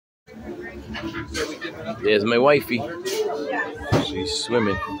There's my wifey. She's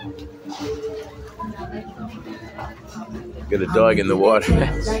swimming. Got a dog in the water.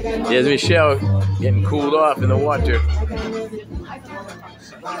 There's Michelle getting cooled off in the water.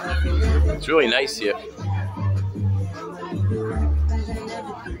 It's really nice here.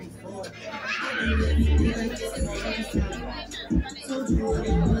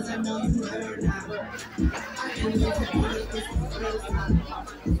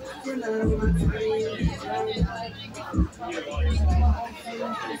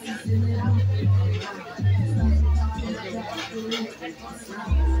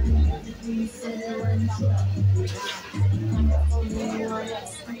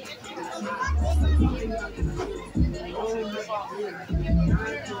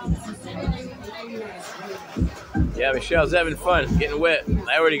 Yeah, Michelle's having fun, getting wet.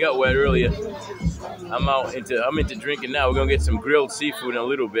 I already got wet earlier. I'm into drinking now. We're gonna get some grilled seafood in a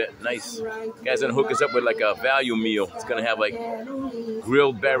little bit. Nice. Guy's gonna hook us up with like a value meal. It's gonna have like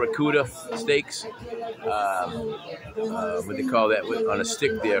grilled barracuda steaks. What they call that on a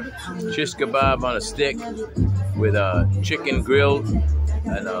stick there? Shish kebab on a stick with chicken grilled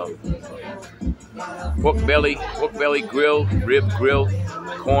and pork belly grilled, rib grilled,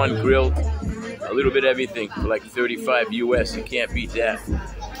 corn grilled. A little bit of everything for like 35 US. You can't beat that.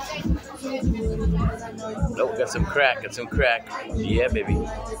 Nope, got some crack. Yeah, baby.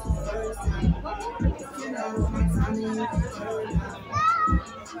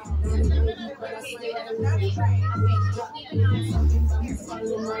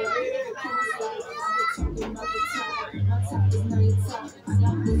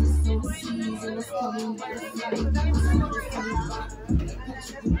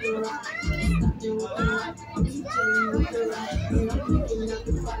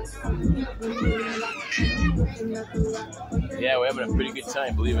 Yeah, we're having a pretty good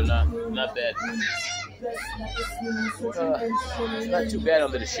time, believe it or not. Not bad. Not too bad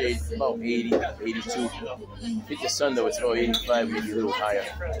under the shade. About 80, 82. Hit the sun though, it's about 85, maybe a little higher.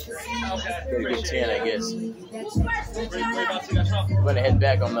 Get a good tan, I guess. We're gonna head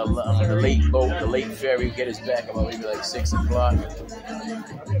back on the late boat, the late ferry. Get us back about maybe like 6 o'clock.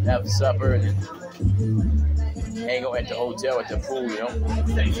 Have supper and hang out at the hotel, at the pool, you know.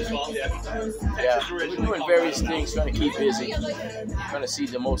 Yeah, we're doing various things, trying to keep busy, trying to see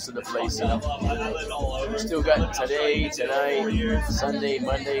the most of the place, you know. We still got today, tonight, Sunday,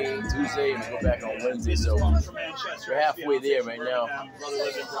 Monday, Tuesday, and we go back on Wednesday, so we're halfway there right now.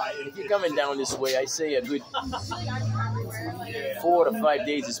 If you're coming down this way, I say a good 4 to 5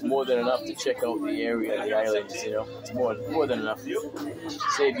 days is more than enough to check out the area, the islands, you know. It's more than enough.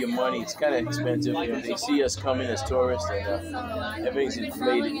 Save your money. It's kind of expensive. You know, they see us coming as tourists, and everything's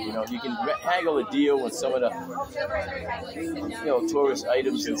inflated. You know, you can haggle a deal with some of the, you know, tourist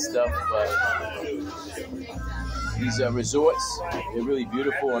items and stuff. These resorts, they're really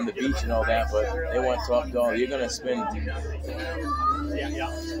beautiful on the beach and all that, but they want top dollar. You're gonna spend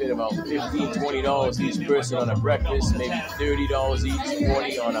about $15, $20 each person on a breakfast, maybe $30 each,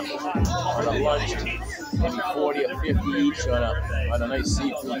 $40 on a lunch, maybe $40 or $50 each on a nice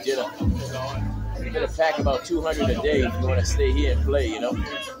seafood dinner. You're gonna pack about $200 a day if you want to stay here and play, you know.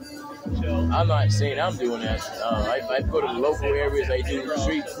 I'm not saying I'm doing that. I go to the local areas, I do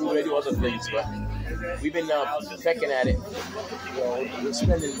street food, I do other things, but we've been pecking at it. You know, we're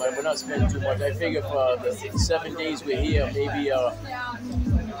spending, but we're not spending too much. I figure for the 7 days we're here, maybe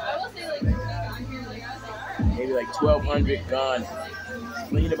like 1,200 gone.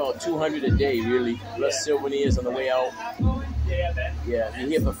 We need about 200 a day, really, plus souvenirs on the way out. Yeah, if you're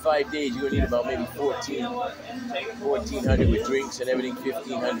here for 5 days, you're gonna need about maybe 1,400 with drinks and everything,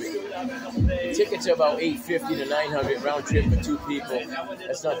 1,500. The tickets are about $850 to $900 round trip for 2 people.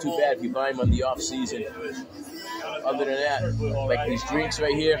 That's not too bad if you buy them on the off season. Other than that, like these drinks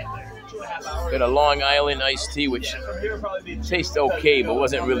right here, got a Long Island iced tea, which tastes okay, but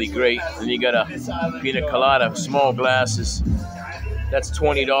wasn't really great. And you got a pina colada, small glasses. That's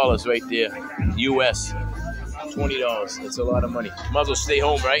 $20 right there, US. $20. That's a lot of money. Might as well stay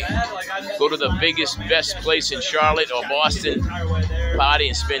home, right? Go to the biggest, best place in Charlotte or Boston, party,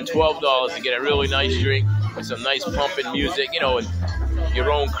 and spend $12 to get a really nice drink with some nice pumping music, you know, and your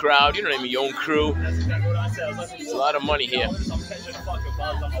own crowd, you know what I mean, your own crew. It's a lot of money here.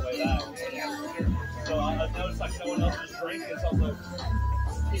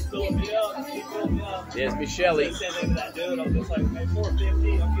 There's Michelle. He said that dude, I'm just like, man,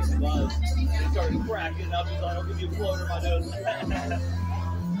 $4.50, I'm getting buzzed. He started cracking up, he's like, I'll give you a floater, my dude.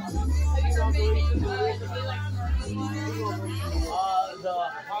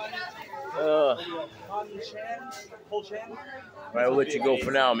 All right, we'll let you go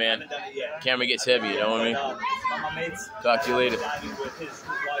for now, man. Camera gets heavy, you know what I mean? Talk to you later.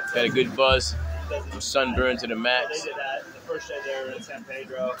 Got a good buzz. I'm sunburned to the max.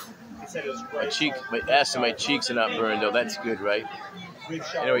 My cheek, my ass and my cheeks are not burned though. That's good, right?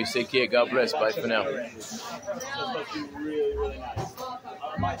 Anyway, take care. God bless. Bye for now. I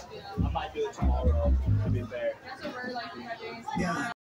might do it tomorrow, to be fair.